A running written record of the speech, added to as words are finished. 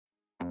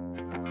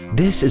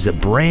This is a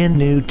brand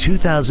new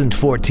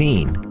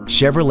 2014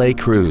 Chevrolet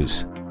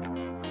Cruze.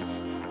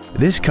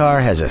 This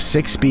car has a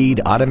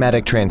 6-speed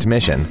automatic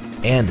transmission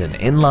and an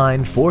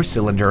inline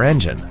 4-cylinder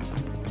engine.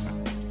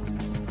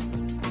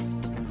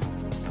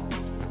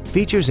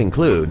 Features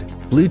include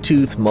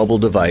Bluetooth mobile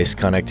device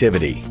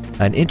connectivity,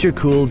 an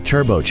intercooled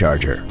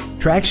turbocharger,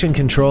 traction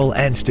control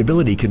and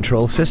stability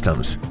control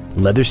systems,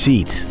 leather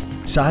seats,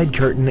 side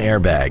curtain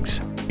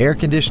airbags, air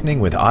conditioning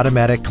with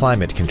automatic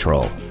climate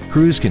control,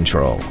 cruise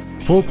control,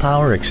 full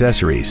power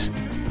accessories,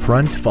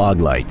 front fog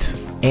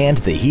lights, and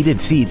the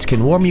heated seats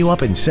can warm you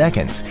up in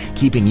seconds,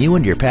 keeping you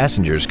and your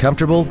passengers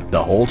comfortable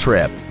the whole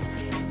trip.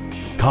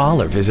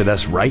 Call or visit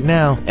us right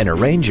now and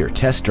arrange your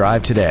test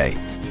drive today.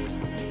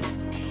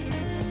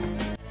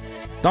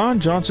 Don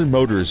Johnson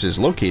Motors is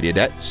located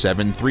at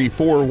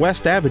 734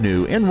 West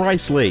Avenue in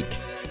Rice Lake.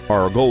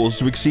 Our goal is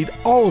to exceed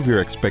all of your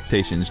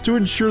expectations to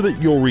ensure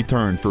that you'll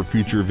return for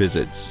future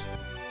visits.